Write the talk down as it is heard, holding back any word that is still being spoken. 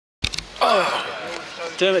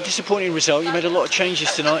Dermot, disappointing result. You made a lot of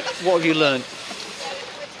changes tonight. What have you learned?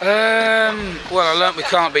 Well, I learnt we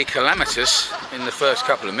can't be calamitous in the first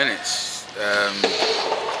couple of minutes.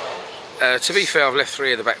 To be fair, I've left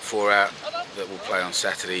 3 of the back 4 out that will play on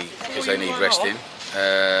Saturday because they need resting.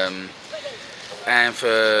 And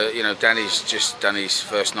for, you know, Danny's just done his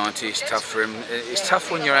first 90. It's tough for him. It's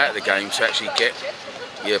tough when you're out of the game to actually get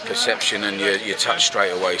your perception and your touch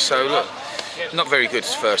straight away. So look, not very good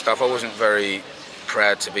first half. I wasn't very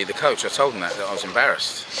proud to be the coach. I told them that I was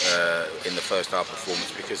embarrassed in the first half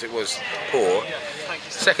performance because it was poor.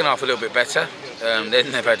 Second half a little bit better.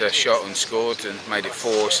 Then they've had a shot and scored and made it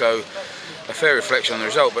 4. So a fair reflection on the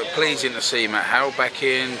result, but pleasing to see Matt Harrell back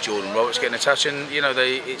in, Jordan Roberts getting a touch, and you know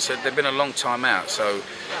they've been a long time out. So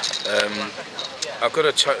I've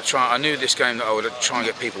got to try. I knew this game that I would try and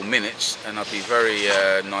get people minutes, and I'd be very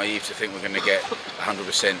naive to think we're going to get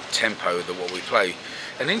 100% tempo of what we play.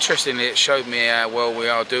 And interestingly, it showed me how well we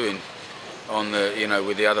are doing on the, you know,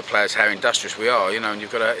 with the other players, how industrious we are. You know, and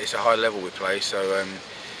it's a high level we play. So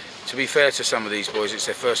to be fair to some of these boys, it's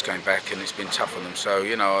their first game back, and it's been tough on them. So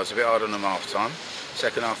you know, I was a bit hard on them half time.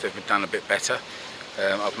 Second half, they've done a bit better.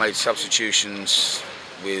 I've made substitutions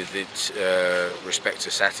with respect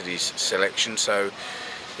to Saturday's selection. So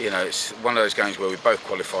you know, it's one of those games where we both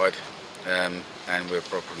qualified, and we're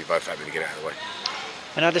probably both happy to get out of the way.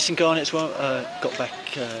 And Addison Garnett as well got back,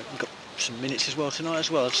 got some minutes as well tonight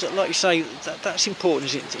as well. So, like you say, that's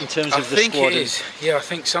important, is it, in terms of the squad? I think it is. Yeah, I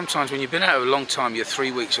think sometimes when you've been out a long time, you're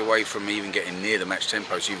 3 weeks away from even getting near the match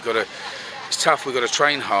tempo. So you've got to. It's tough. We've got to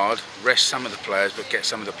train hard, rest some of the players, but get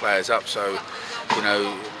some of the players up. So, you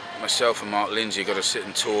know, myself and Mark Lindsay got to sit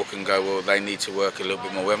and talk and go, well, they need to work a little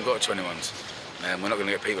bit more. We haven't got 21s. We're not going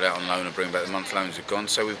to get people out on loan and bring back the month loans have gone.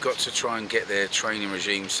 So we've got to try and get their training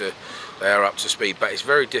regimes so they are up to speed. But it's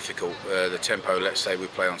very difficult, the tempo, let's say we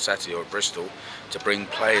play on Saturday or at Bristol, to bring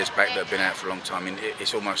players back that have been out for a long time. I mean,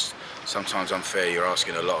 it's almost sometimes unfair, you're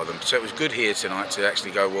asking a lot of them. So it was good here tonight to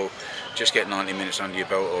actually go, well, just get 90 minutes under your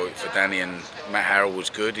belt. Or for Danny, and Matt Harrell was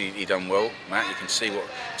good, he done well. Matt, you can see what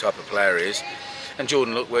type of player he is. And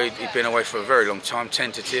Jordan, look, he'd been away for a very long time,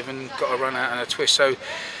 tentative, and got a run out and a twist. So,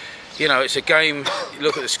 you know, it's a game.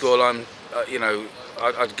 Look at the scoreline. You know,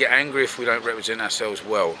 I'd get angry if we don't represent ourselves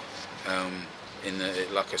well.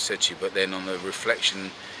 Like I said to you, but then on the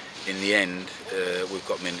reflection, in the end, we've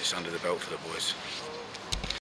got minutes under the belt for the boys.